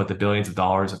want to put the billions of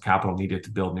dollars of capital needed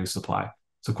to build new supply.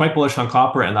 So quite bullish on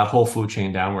copper and that whole food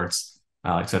chain downwards.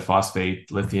 Like I said,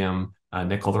 phosphate, lithium,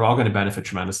 nickel, they're all going to benefit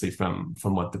tremendously from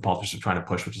what the politicians are trying to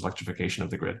push, which is electrification of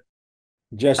the grid.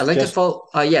 I'd like to follow.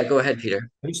 Yeah, go ahead, Peter.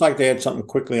 I'd just like to add something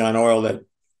quickly on oil that,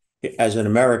 as an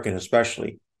American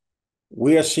especially,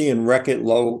 we are seeing record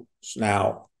lows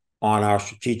now on our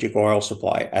strategic oil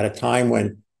supply at a time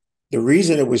when the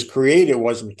reason it was created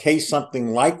was in case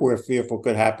something like we're fearful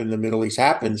could happen in the Middle East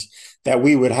happens, that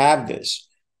we would have this.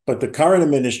 But the current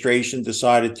administration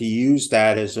decided to use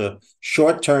that as a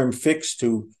short-term fix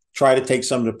to try to take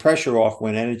some of the pressure off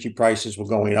when energy prices were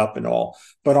going up and all.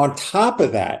 But on top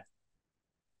of that,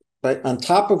 on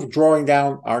top of drawing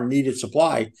down our needed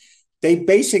supply, they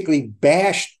basically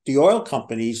bashed the oil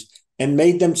companies and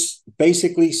made them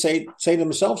basically say to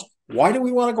themselves, why do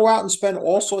we want to go out and spend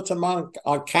all sorts of amount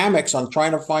on CAMEX on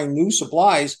trying to find new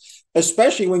supplies,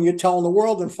 especially when you're telling the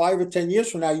world in 5 or 10 years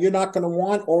from now, you're not going to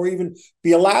want or even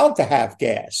be allowed to have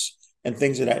gas and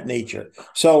things of that nature.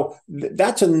 So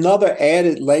that's another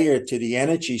added layer to the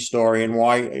energy story, and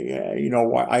why,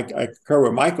 why I concur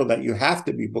with Michael that you have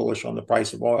to be bullish on the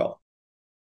price of oil.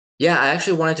 Yeah, I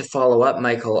actually wanted to follow up,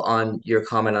 Michael, on your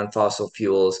comment on fossil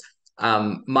fuels.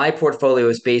 My portfolio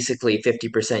is basically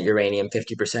 50% uranium,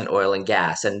 50% oil and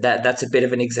gas, and that's a bit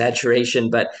of an exaggeration,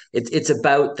 but it's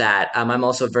about that. I'm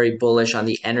also very bullish on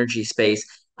the energy space.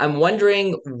 I'm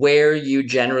wondering where you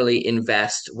generally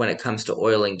invest when it comes to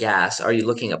oil and gas. Are you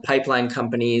looking at pipeline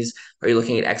companies? Are you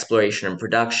looking at exploration and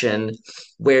production?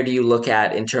 Where do you look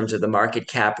at in terms of the market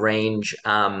cap range?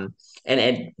 And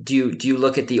do you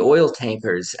look at the oil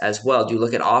tankers as well? Do you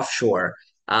look at offshore?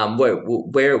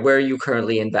 Where are you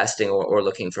currently investing or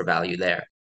looking for value there?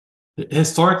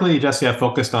 Historically, Jesse, I've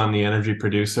focused on the energy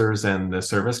producers and the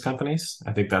service companies.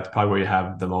 I think that's probably where you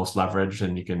have the most leverage,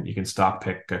 and you can stock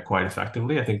pick quite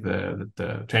effectively. I think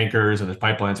the tankers and the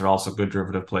pipelines are also good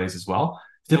derivative plays as well.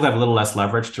 Still have a little less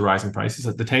leverage to rising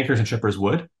prices. The tankers and shippers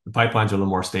would. The pipelines are a little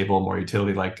more stable, more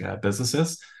utility-like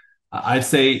businesses. I'd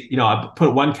say, I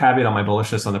put one caveat on my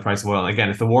bullishness on the price of oil. Again,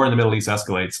 if the war in the Middle East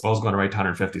escalates, oil's going to right to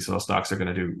 150, so those stocks are going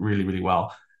to do really, really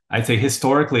well. I'd say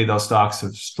historically, those stocks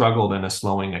have struggled in a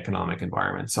slowing economic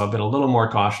environment. So I've been a little more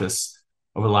cautious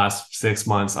over the last 6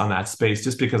 months on that space,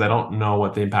 just because I don't know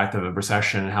what the impact of a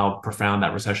recession and how profound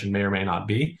that recession may or may not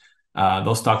be.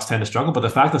 Those stocks tend to struggle. But the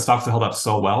fact that stocks have held up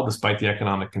so well, despite the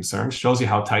economic concerns, shows you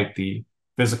how tight the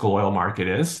physical oil market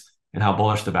is and how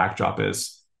bullish the backdrop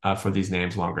is for these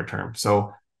names longer term.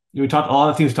 So we talked all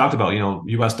the things we talked about,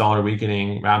 US dollar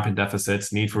weakening, rampant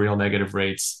deficits, need for real negative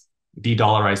rates,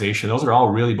 de-dollarization. Those are all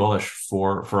really bullish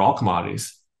for all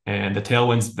commodities. And the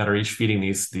tailwinds that are each feeding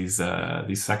these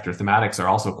sector thematics are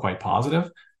also quite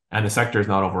positive. And the sector is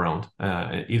not overowned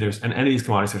either. And any of these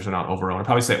commodity sectors are not overowned. I'd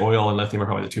probably say oil and lithium are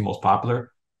probably the two most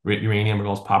popular. Uranium are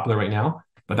most popular right now.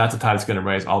 But that's a tide that's going to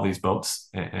raise all these boats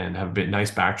and have a bit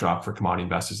nice backdrop for commodity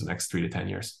investors in the next 3 to 10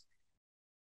 years.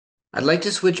 I'd like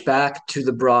to switch back to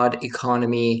the broad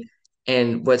economy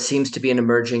and what seems to be an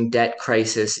emerging debt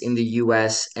crisis in the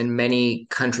US and many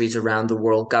countries around the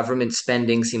world. Government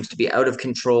spending seems to be out of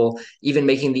control. Even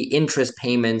making the interest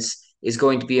payments is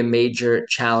going to be a major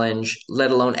challenge,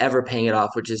 let alone ever paying it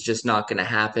off, which is just not going to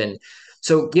happen.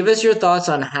 So give us your thoughts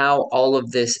on how all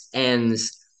of this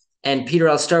ends. And Peter,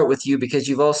 I'll start with you because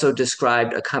you've also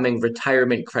described a coming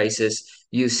retirement crisis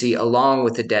you see along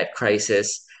with the debt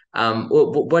crisis.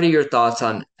 What are your thoughts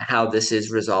on how this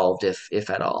is resolved, if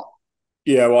at all?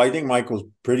 Yeah, well, I think Michael's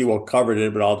pretty well covered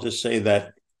it, but I'll just say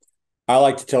that I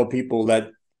like to tell people that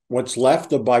what's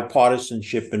left of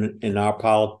bipartisanship in our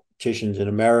politicians in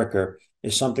America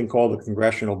is something called the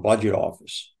Congressional Budget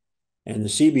Office. And the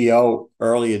CBO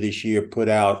earlier this year put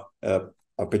out a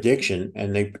prediction,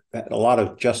 and they had a lot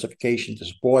of justification to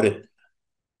support it,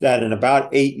 that in about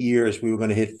 8 years, we were going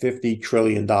to hit $50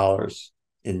 trillion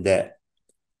in debt.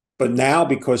 But now,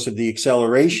 because of the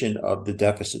acceleration of the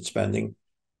deficit spending,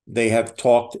 they have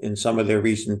talked in some of their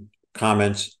recent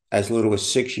comments as little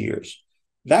as 6 years.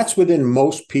 That's within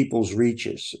most people's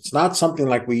reaches. It's not something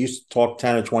like we used to talk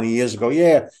 10 or 20 years ago.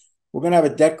 Yeah, we're going to have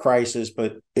a debt crisis,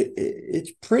 but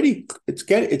it's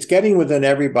getting within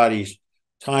everybody's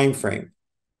time frame.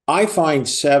 I find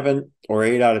 7 or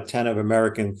 8 out of 10 of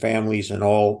American families, and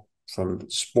all from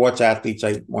sports athletes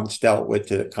I once dealt with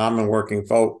to the common working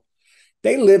folk,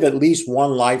 they live at least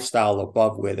one lifestyle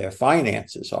above where their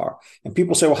finances are. And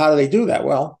people say, well, how do they do that?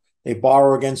 Well, they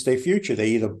borrow against their future. They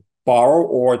either borrow,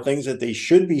 or things that they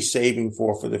should be saving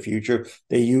for the future,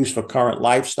 they use for current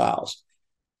lifestyles.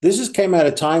 Came at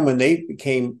a time when they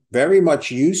became very much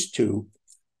used to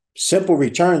simple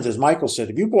returns, as Michael said,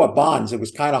 if you bought bonds, it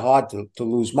was kind of hard to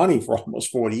lose money for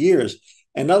almost 40 years.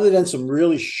 And other than some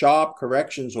really sharp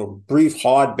corrections or brief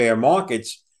hard bear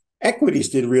markets, equities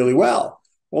did really well.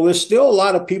 Well, there's still a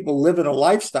lot of people living a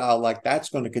lifestyle like that's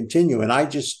going to continue. And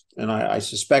I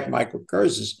suspect Michael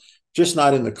Kurz is just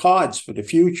not in the cards for the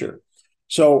future.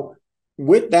 So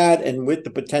with that and with the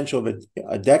potential of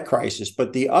a debt crisis,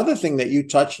 but the other thing that you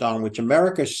touched on, which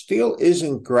America still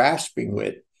isn't grasping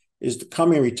with, is the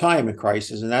coming retirement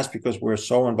crisis. And that's because we're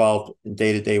so involved in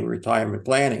day-to-day retirement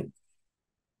planning.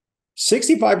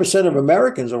 65% of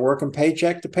Americans are working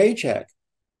paycheck to paycheck.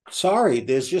 Sorry,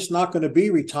 there's just not going to be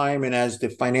retirement as the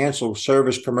financial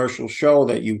service commercials show,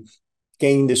 that you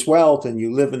gain this wealth and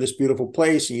you live in this beautiful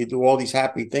place and you do all these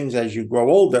happy things as you grow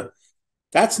older.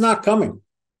 That's not coming.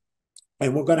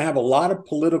 And we're going to have a lot of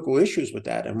political issues with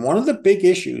that. And one of the big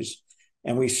issues,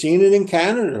 and we've seen it in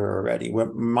Canada already,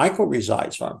 where Michael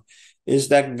resides from, is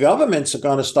that governments are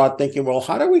going to start thinking, well,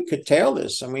 how do we curtail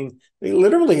this? I mean, they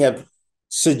literally have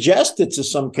suggested to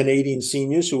some Canadian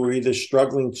seniors who are either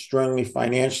struggling strongly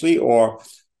financially or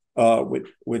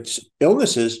with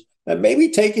illnesses that maybe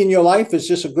taking your life is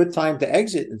just a good time to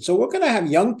exit. And so we're going to have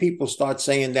young people start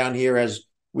saying down here, as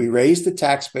we raise the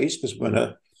tax base, because we're going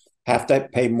to have to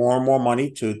pay more and more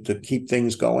money to keep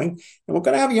things going. And we're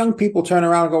going to have young people turn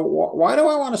around and go, why do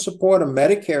I want to support a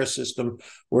Medicare system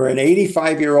where an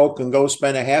 85-year-old can go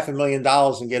spend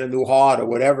 $500,000 and get a new heart or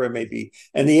whatever it may be?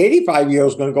 And the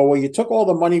 85-year-old is going to go, well, you took all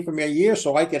the money from your year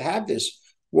so I could have this.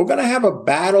 We're going to have a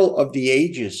battle of the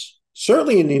ages,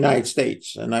 certainly in the United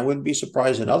States, and I wouldn't be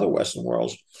surprised in other Western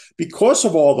worlds, because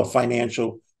of all the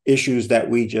financial issues that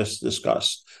we just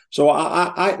discussed. So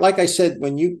I like I said,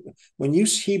 when you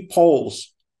see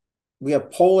polls, we have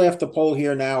poll after poll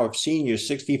here now of seniors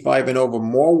 65 and over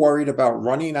more worried about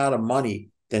running out of money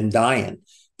than dying.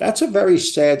 That's a very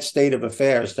sad state of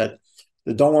affairs, that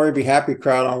the don't worry, be happy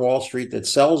crowd on Wall Street that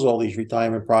sells all these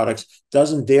retirement products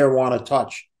doesn't dare want to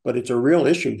touch. But it's a real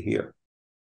issue here.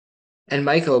 And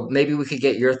Michael, maybe we could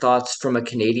get your thoughts from a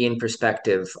Canadian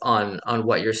perspective on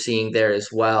what you're seeing there as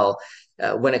well,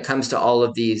 when it comes to all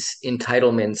of these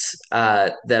entitlements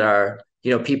that are,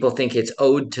 people think it's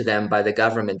owed to them by the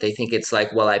government. They think it's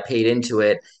like, well, I paid into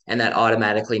it, and that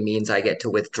automatically means I get to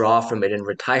withdraw from it in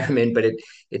retirement. But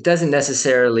it doesn't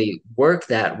necessarily work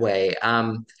that way.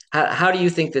 How do you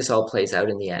think this all plays out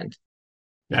in the end?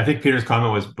 Yeah, I think Peter's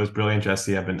comment was brilliant,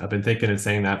 Jesse. I've been thinking and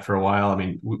saying that for a while. I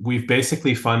mean, we've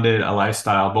basically funded a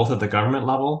lifestyle both at the government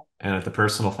level and at the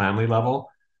personal family level.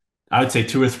 I would say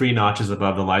 2 or 3 notches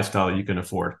above the lifestyle that you can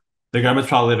afford. The government's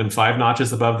probably living 5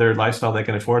 notches above their lifestyle they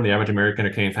can afford, and the average American or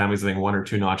Canadian family is living 1 or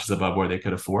 2 notches above where they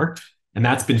could afford. And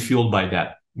that's been fueled by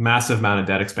debt, massive amount of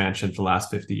debt expansion for the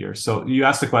last 50 years. So you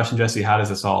asked the question, Jesse, how does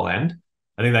this all end?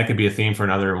 I think that could be a theme for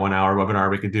another 1-hour webinar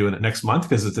we could do in the next month,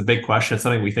 because it's a big question. It's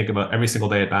something we think about every single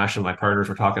day at Bash, and my partners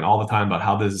were talking all the time about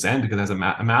how does this end, because it has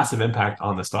a massive impact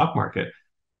on the stock market.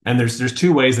 And there's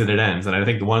 2 ways that it ends, and I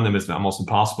think one of them is almost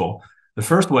impossible. The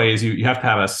first way is you have to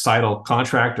have a societal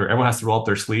contract, or everyone has to roll up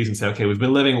their sleeves and say, okay, we've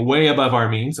been living way above our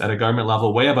means at a government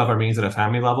level, way above our means at a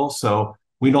family level. So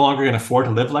we no longer can afford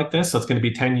to live like this. So it's going to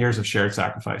be 10 years of shared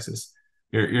sacrifices.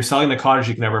 You're selling the cottage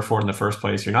you can never afford in the first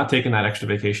place. You're not taking that extra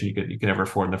vacation you can never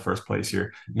afford in the first place.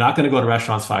 You're not going to go to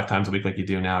restaurants 5 times a week like you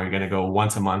do now. You're going to go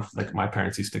once a month like my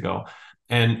parents used to go.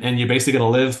 And you're basically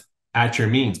going to live at your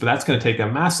means. But that's going to take a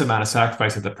massive amount of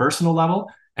sacrifice at the personal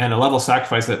level, and a level of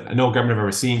sacrifice that no government I've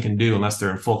ever seen can do unless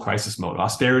they're in full crisis mode,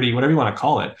 austerity, whatever you want to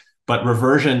call it. But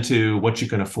reversion to what you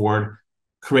can afford,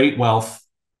 create wealth,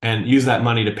 and use that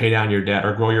money to pay down your debt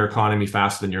or grow your economy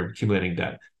faster than you're accumulating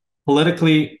debt.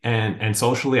 Politically and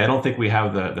socially, I don't think we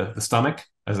have the stomach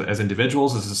as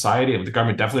individuals, as a society. The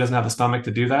government definitely doesn't have the stomach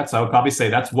to do that. So I would probably say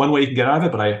that's one way you can get out of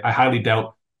it, but I highly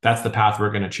doubt that's the path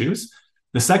we're going to choose.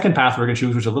 The second path we're going to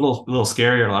choose, which is a little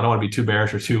scarier, and I don't want to be too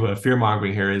bearish or too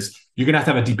fear-mongering here, is you're going to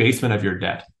have a debasement of your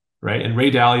debt, right? And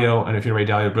Ray Dalio, and if you're Ray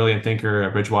Dalio, a brilliant thinker,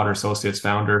 a Bridgewater Associates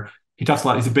founder, he talks a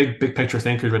lot. He's a big picture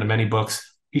thinker, he's written many books.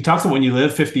 He talks about when you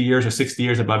live 50 years or 60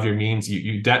 years above your means,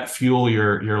 you debt fuel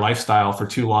your lifestyle for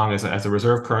too long as a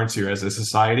reserve currency or as a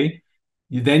society.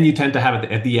 Then you tend to have,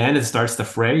 at the end, it starts to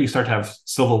fray. You start to have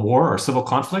civil war or civil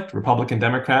conflict, Republican,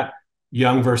 Democrat,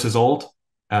 young versus old,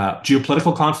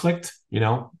 geopolitical conflict,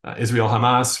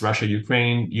 Israel-Hamas, Russia,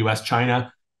 Ukraine, US,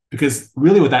 China, because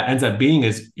really what that ends up being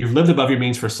is you've lived above your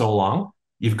means for so long.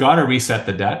 You've got to reset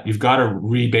the debt. You've got to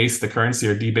rebase the currency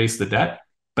or debase the debt.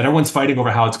 But everyone's fighting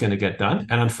over how it's going to get done.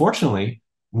 And unfortunately,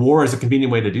 war is a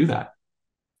convenient way to do that.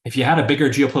 If you had a bigger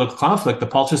geopolitical conflict, the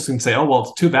politicians can say, oh, well,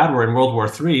 it's too bad we're in World War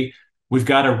III. We've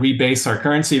got to rebase our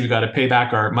currency. We've got to pay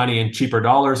back our money in cheaper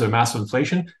dollars or massive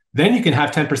inflation. then you can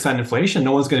have 10% inflation.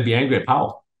 No one's going to be angry at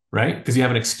Powell, right? Because you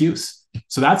have an excuse.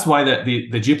 So that's why the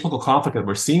geopolitical conflict that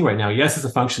we're seeing right now, yes, it's a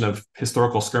function of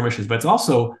historical skirmishes, but it's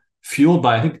also fueled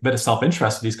by, I think, a bit of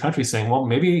self-interest of these countries saying, well,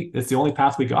 maybe it's the only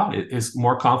path we got. It is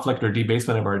more conflict or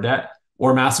debasement of our debt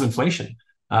or massive inflation.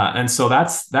 And so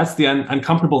that's the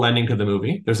uncomfortable ending to the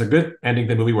movie. There's a good ending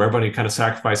to the movie where everybody kind of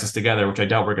sacrifices together, which I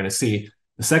doubt we're going to see.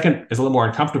 The second is a little more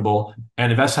uncomfortable,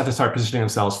 and investors have to start positioning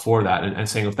themselves for that and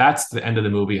saying, if that's the end of the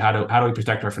movie, how do we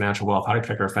protect our financial wealth? How do we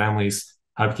protect our families?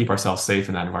 How do we keep ourselves safe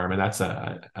in that environment? That's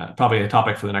probably a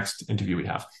topic for the next interview we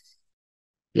have.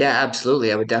 Yeah,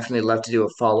 absolutely. I would definitely love to do a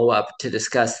follow-up to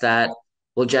discuss that.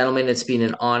 Well, gentlemen, it's been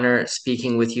an honor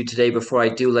speaking with you today. Before I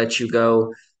do let you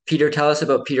go, Peter, tell us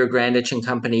about Peter Grandich and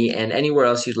Company and anywhere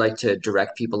else you'd like to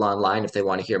direct people online if they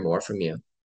want to hear more from you.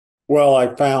 Well,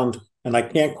 I found, and I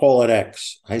can't call it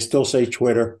X, I still say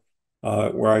Twitter,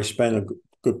 where I spend a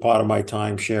good part of my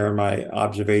time sharing my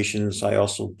observations. I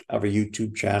also have a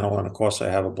YouTube channel, and of course, I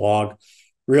have a blog.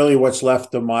 Really, what's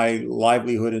left of my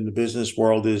livelihood in the business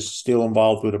world is still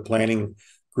involved with a planning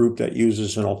group that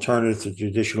uses an alternative to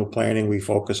traditional planning. We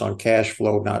focus on cash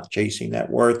flow, not chasing net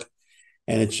worth,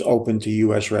 and it's open to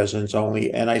U.S. residents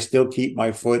only. And I still keep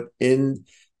my foot in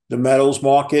the metals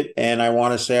market, and I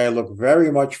want to say I look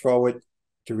very much forward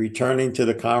to returning to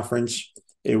the conference.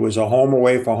 It was a home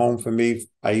away from home for me.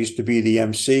 I used to be the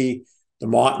MC. The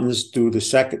Martins do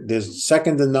there's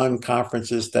second to none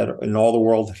conferences that in all the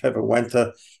world that I've ever went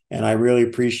to, and I really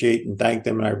appreciate and thank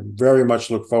them. And I very much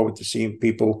look forward to seeing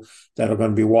people that are going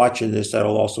to be watching this that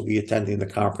will also be attending the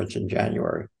conference in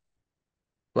January.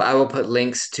 Well, I will put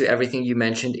links to everything you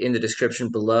mentioned in the description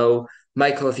below.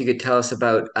 Michael, if you could tell us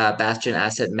about Bastion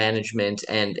Asset Management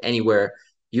and anywhere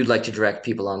you'd like to direct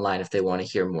people online if they want to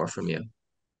hear more from you.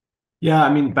 Yeah,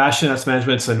 I mean, Bastion Asset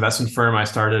Management's an investment firm I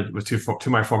started with two of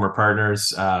my former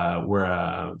partners. We're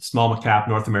a small cap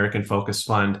North American focused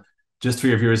fund. Just for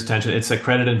your viewers' attention, it's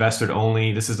accredited investor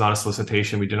only. This is not a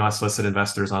solicitation. We do not solicit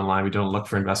investors online. We don't look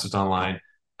for investors online.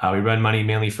 We run money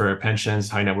mainly for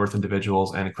pensions, high net worth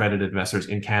individuals, and accredited investors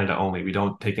in Canada only. We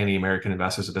don't take any American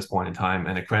investors at this point in time,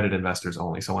 and accredited investors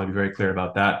only. So I want to be very clear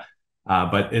about that.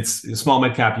 But it's a small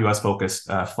mid-cap US focused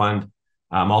fund.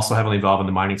 I'm also heavily involved in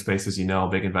the mining space, as you know,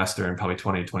 big investor in probably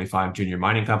 20 to 25 junior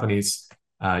mining companies.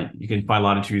 You can find a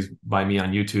lot of interviews by me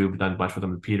on YouTube, done a bunch with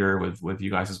them with Peter, with you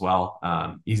guys as well.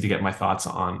 Easy to get my thoughts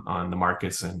on the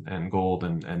markets and gold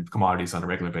and commodities on a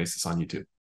regular basis on YouTube.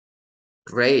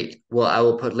 Great. Well, I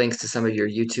will put links to some of your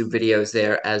YouTube videos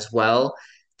there as well.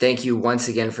 Thank you once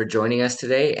again for joining us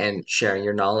today and sharing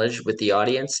your knowledge with the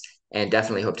audience, and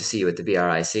definitely hope to see you at the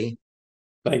BRIC.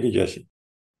 Thank you, Jesse.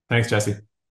 Thanks, Jesse.